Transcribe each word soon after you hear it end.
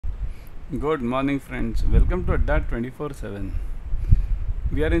Good morning friends, welcome to Adda 24/7.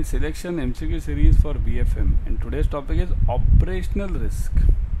 We are in selection MCQ series for BFM and today's topic is operational risk.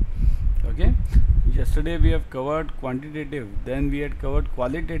 Okay, yesterday we have covered quantitative, then we had covered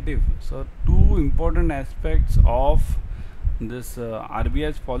qualitative. So two important aspects of this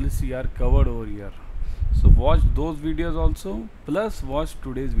RBI's policy are covered over here. So watch those videos also, plus watch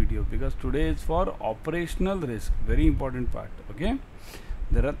today's video because today is for operational risk, very important part. Okay,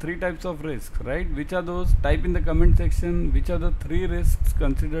 there are three types of risks, right? Which are those? Type in the comment section which are the three risks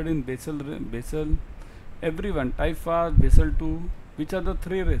considered in Basel. Everyone type fast. Basel 2. Which are the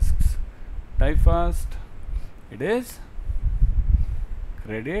three risks? Type fast. It is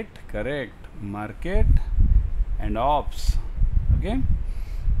credit, correct, market and ops.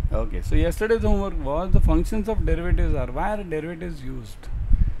 Okay, so yesterday's homework was the functions of derivatives are. Why are derivatives used?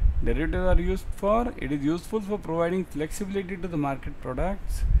 Derivatives are used for, it is useful for providing flexibility to the market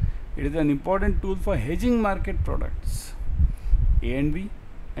products. It is an important tool for hedging market products. A and B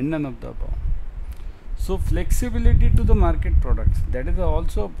and none of the above. So flexibility to the market products, that is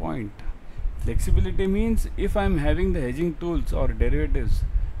also a point. Flexibility means if I am having the hedging tools or derivatives,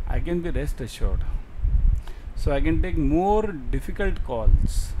 I can be rest assured. So I can take more difficult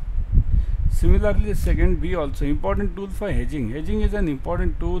calls. Similarly, second B also important tool for hedging. Hedging is an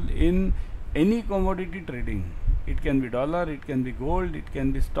important tool in any commodity trading. It can be dollar, it can be gold, it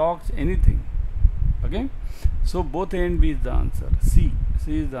can be stocks, anything. Okay, so both A and B is the answer. C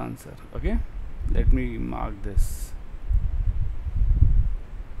is the answer. Okay, let me mark this.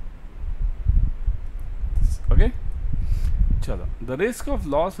 Okay, chalo. The risk of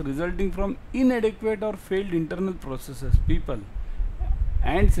loss resulting from inadequate or failed internal processes, people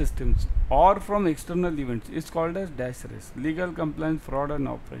and systems or from external events is called as dash risk: legal, compliance, fraud and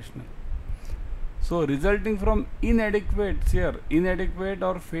operational. So resulting from inadequate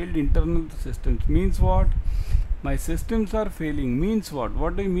or failed internal systems means what? My systems are failing means what?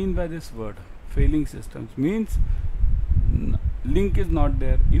 What do you mean by this word? Failing systems means link is not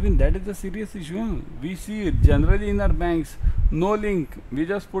there. Even that is a serious issue. We see generally in our banks, no link, we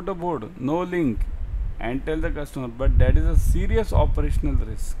just put a board, no link and tell the customer, but that is a serious operational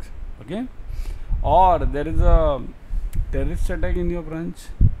risk. Okay, or there is a terrorist attack in your branch,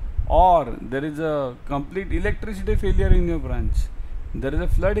 or there is a complete electricity failure in your branch, there is a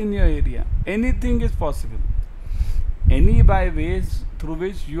flood in your area. Anything is possible, any by ways through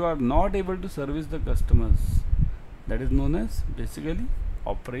which you are not able to service the customers, that is known as basically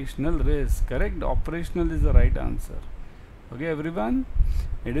operational risk. Correct, operational is the right answer. Okay everyone,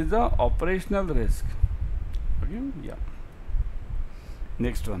 it is the operational risk. Okay, yeah.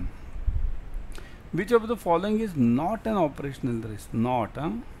 Next one. Which of the following is not an operational risk? Not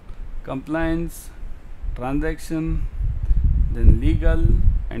compliance, transaction, then legal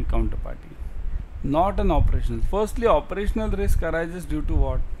and counterparty. Not an operational. Firstly, operational risk arises due to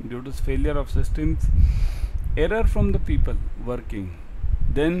what? Due to failure of systems, error from the people working,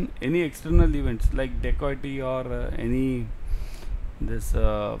 then any external events like dacoity or any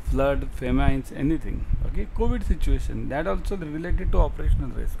flood, famines, anything. Okay, COVID situation, that also related to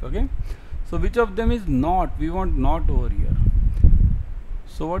operational risk. Okay, so which of them is not? We want not over here.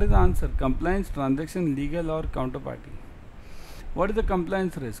 So what is the answer? Compliance, transaction, legal or counterparty. What is the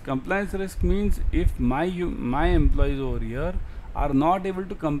compliance risk? Compliance risk means if my employees over here are not able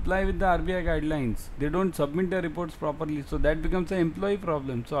to comply with the RBI guidelines, they don't submit their reports properly, so that becomes an employee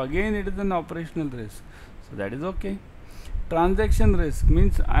problem. So again it is an operational risk, so that is okay. Transaction risk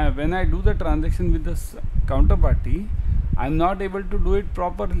means when I do the transaction with the counterparty, I am not able to do it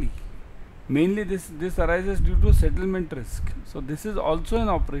properly. Mainly this arises due to settlement risk. So this is also an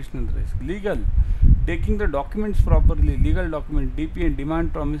operational risk. Legal, taking the documents properly, legal document, DP and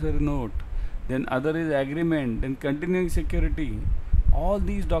demand promissory note. Then other is agreement, then continuing security. All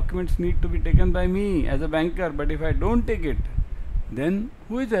these documents need to be taken by me as a banker, but if I don't take it, then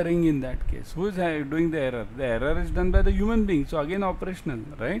who is erring in that case? Who is doing the error? The error is done by the human being. So again operational,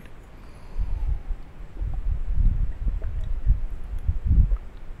 right?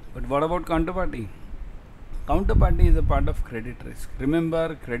 But what about counterparty? Counterparty is a part of credit risk.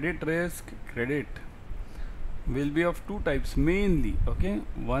 Remember, credit risk, credit will be of two types mainly. Okay,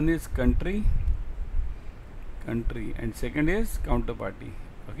 one is country and second is counterparty.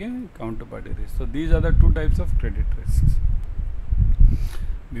 Okay, counterparty risk. So these are the two types of credit risks.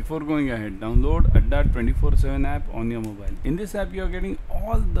 Before going ahead, download Adda 24/7 app on your mobile. In this app you are getting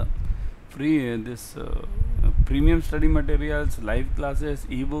all the free premium study materials, live classes,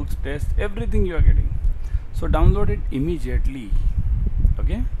 ebooks, tests, everything you are getting. So download it immediately.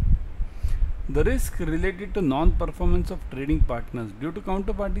 Okay, The risk related to non-performance of trading partners due to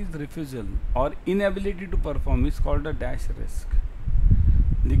counterparty's refusal or inability to perform is called a dash risk.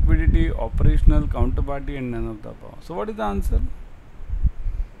 Liquidity, operational, counterparty, and none of the above. So what is the answer?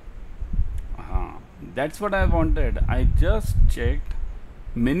 That's what I wanted. I just checked.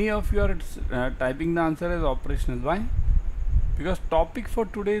 Many of you are typing the answer as operational. Why? Because topic for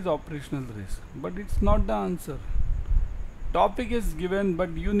today is operational risk, but it's not the answer. Topic is given,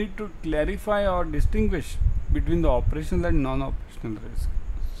 but you need to clarify or distinguish between the operational and non-operational risk.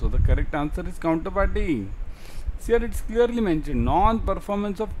 So the correct answer is counterparty. See, here it's clearly mentioned,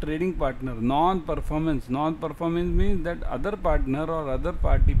 non-performance of trading partner. Non-performance means that other partner or other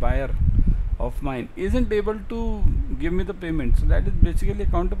party buyer of mine isn't able to give me the payment. So that is basically a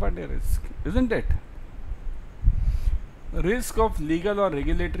counterparty risk, isn't it? Risk of legal or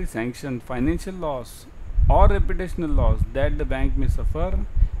regulatory sanction, financial loss or reputational loss that the bank may suffer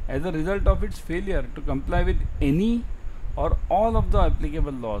as a result of its failure to comply with any or all of the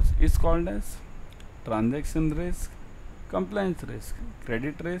applicable laws is called as transaction risk, compliance risk,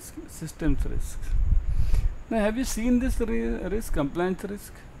 credit risk, systems risk. Now, have you seen this risk, compliance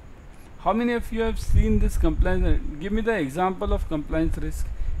risk? How many of you have seen this compliance? Give me the example of compliance risk.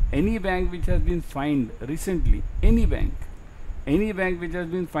 Any bank which has been fined recently, any bank which has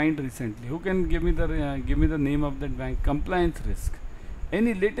been fined recently, who can give me the name of that bank? Compliance risk.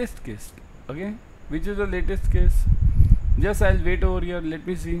 Any latest case? Okay, which is the latest case? Just I'll wait over here. Let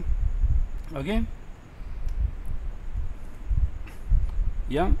me see. Okay.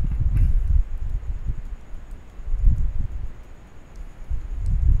 Yeah.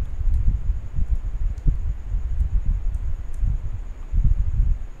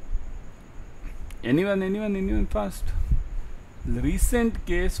 Anyone fast. Recent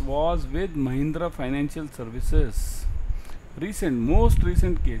case was with Mahindra Financial Services. Most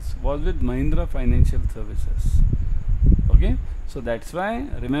recent case was with Mahindra Financial Services. Okay, so that's why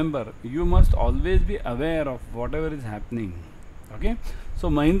remember, you must always be aware of whatever is happening. Okay, so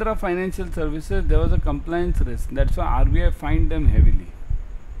Mahindra Financial Services, there was a compliance risk. That's why RBI fined them heavily.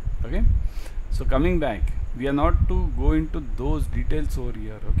 Okay, so coming back, we are not to go into those details over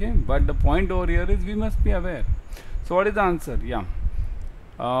here. Okay, but the point over here is we must be aware. So what is the answer? Yeah,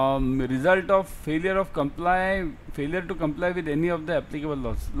 result of failure to comply with any of the applicable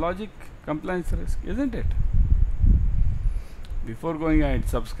laws. Logic, compliance risk, isn't it? Before going ahead,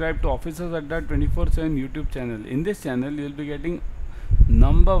 subscribe to Officers Adda 24/7 YouTube channel. In this channel, you will be getting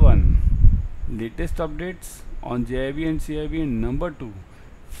number 1 latest updates on JIB and CIB, and number 2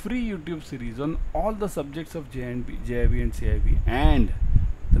 free YouTube series on all the subjects of JIB and CIB, and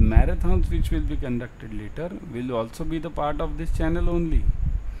the marathons which will be conducted later will also be the part of this channel only.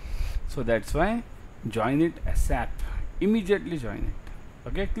 So that's why join it ASAP. Immediately join it.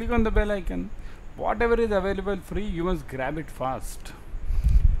 Okay, click on the bell icon. Whatever is available free, you must grab it fast.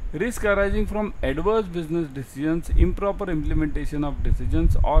 Risk arising from adverse business decisions, improper implementation of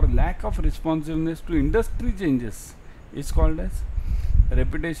decisions, or lack of responsiveness to industry changes is called as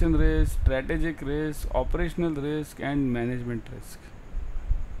reputation risk, strategic risk, operational risk, and management risk.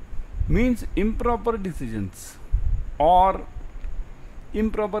 Means improper decisions or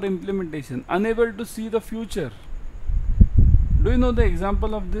improper implementation, unable to see the future. Do you know the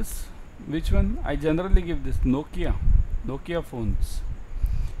example of this? Which one? I generally give this Nokia phones.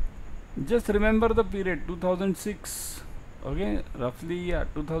 Just remember the period 2006. Okay, roughly, yeah,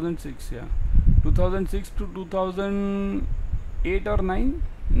 2006, yeah, 2006 to 2008 or 9,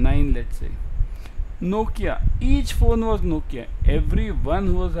 let's say. Nokia, each phone was Nokia. Everyone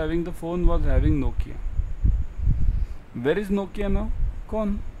who was having the phone was having Nokia. Where is Nokia now?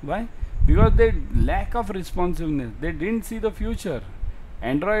 Gone. Why? Because they lack of responsiveness. They didn't see the future.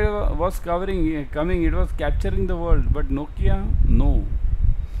 Android was coming, it was capturing the world, but Nokia, no,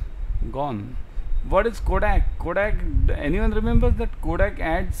 gone. What is Kodak? Anyone remembers that Kodak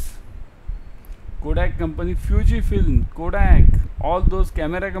ads? Kodak company, Fujifilm, Kodak, all those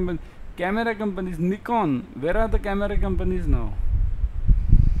camera companies, Nikon, where are the camera companies now?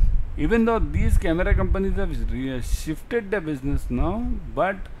 Even though these camera companies have shifted their business now,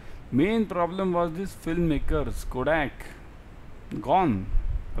 but main problem was this filmmakers, Kodak, gone,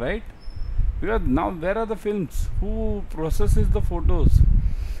 right? Because now where are the films? Who processes the photos?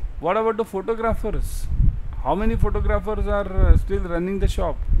 What about the photographers? How many photographers are still running the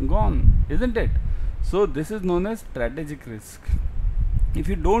shop? Gone, isn't it? So this is known as strategic risk. If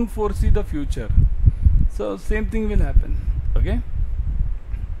you don't foresee the future, so same thing will happen. Okay.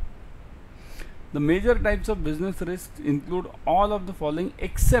 The major types of business risks include all of the following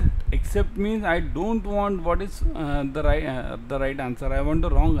except means I don't want what is the right answer. I want the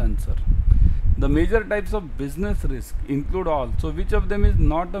wrong answer. The major types of business risk include all. So which of them is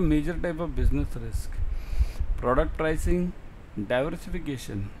not a major type of business risk? Product pricing,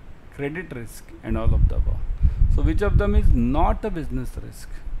 diversification, credit risk, and all of the above. So which of them is not a business risk?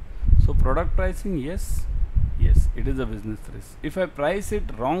 So product pricing, yes, it is a business risk. If I price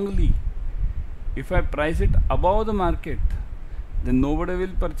it wrongly, if I price it above the market, then nobody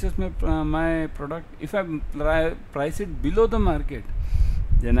will purchase my product. If I price it below the market,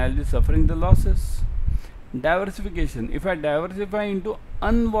 then I will be suffering the losses. Diversification, if I diversify into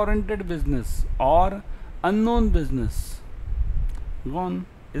unwarranted business or unknown business, gone,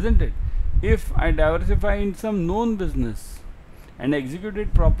 isn't it? If I diversify in some known business and execute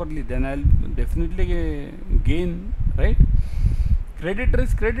it properly, then I'll definitely gain, right? Credit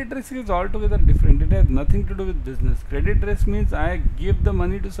risk is altogether different. It has nothing to do with business. Credit risk means I give the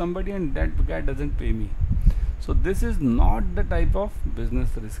money to somebody and that guy doesn't pay me. So this is not the type of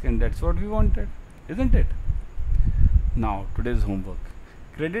business risk, and that's what we wanted, isn't it? Now today's homework.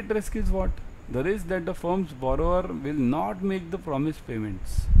 Credit risk is what? The risk that the firm's borrower will not make the promised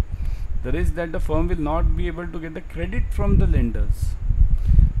payments. The risk that the firm will not be able to get the credit from the lenders.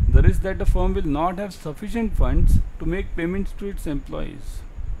 The risk that the firm will not have sufficient funds to make payments to its employees.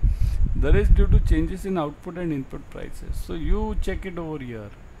 The risk due to changes in output and input prices. So you check it over here.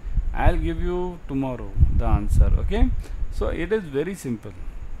 I'll give you tomorrow the answer, okay? So it is very simple,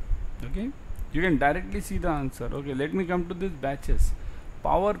 okay? You can directly see the answer. Okay, let me come to these batches.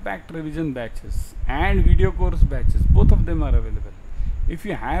 Power packed revision batches and video course batches, both of them are available. If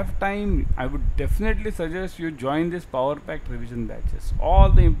you have time, I would definitely suggest you join this power packed revision batches. All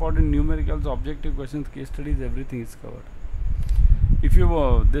the important numericals, objective questions, case studies, everything is covered. If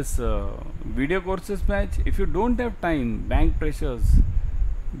you this video courses batch, if you don't have time, bank pressures,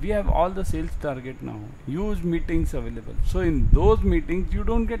 we have all the sales target now, huge meetings available. So in those meetings you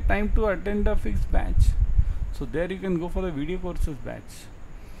don't get time to attend a fixed batch, so there you can go for the video courses batch.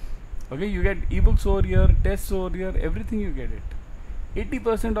 Okay, you get ebooks over here, tests over here, everything you get it.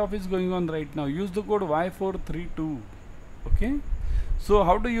 80% off is going on right now. Use the code Y432. Okay, so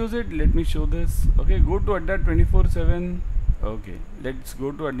how to use it, let me show this. Okay, go to Adda 24/7. Okay, let's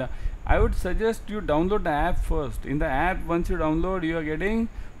go to Adda. I would suggest you download the app first. In the app, once you download, you are getting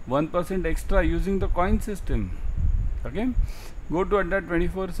 1% extra using the coin system. Okay, go to Adda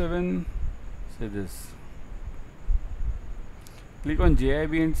 24/7. Say this. Click on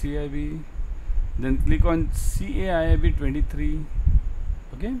JIB and CIB. Then click on CAIIB 23.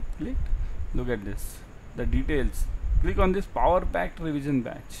 Okay, clicked. Look at this. The details. Click on this power packed revision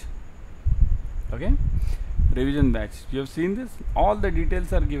batch. Okay, revision batch. You have seen this. All the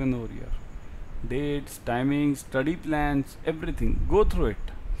details are given over here. Dates, timings, study plans, everything. Go through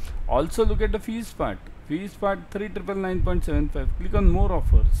it. Also look at the fees part. Fees part 3999.75. Click on more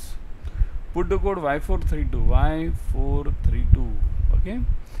offers. Put the code Y432. Y432. Okay.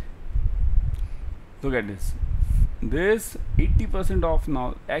 Look at this. This 80% off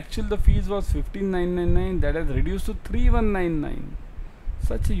now. Actually the fees was 15,999. That has reduced to 3,199.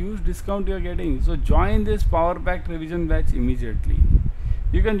 Such a huge discount you are getting. So join this power packed revision batch immediately.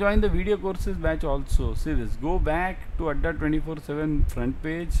 You can join the video courses batch also. See this. Go back to Adda 24/7 front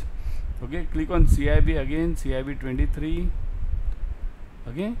page. Okay, click on CIB again, CIB 23.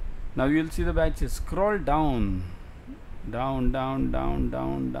 Okay, now you will see the batches. Scroll down,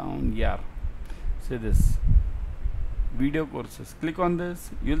 down. Yeah. See this. Video courses. Click on this.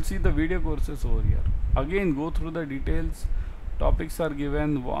 You'll see the video courses over here. Again, go through the details. Topics are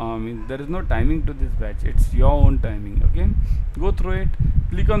given. There is no timing to this batch. It's your own timing. Okay, go through it.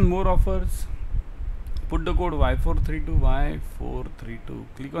 Click on more offers. Put the code Y432. Y432.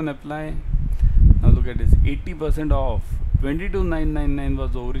 Click on apply. Now look at this. 80% off. 22,999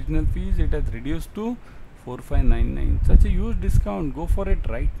 was the original fees. It has reduced to 4,599. Such a huge discount. Go for it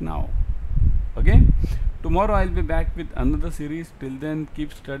right now. Okay. Tomorrow I'll be back with another series. Till then,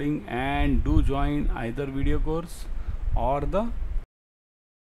 keep studying and do join either video course or the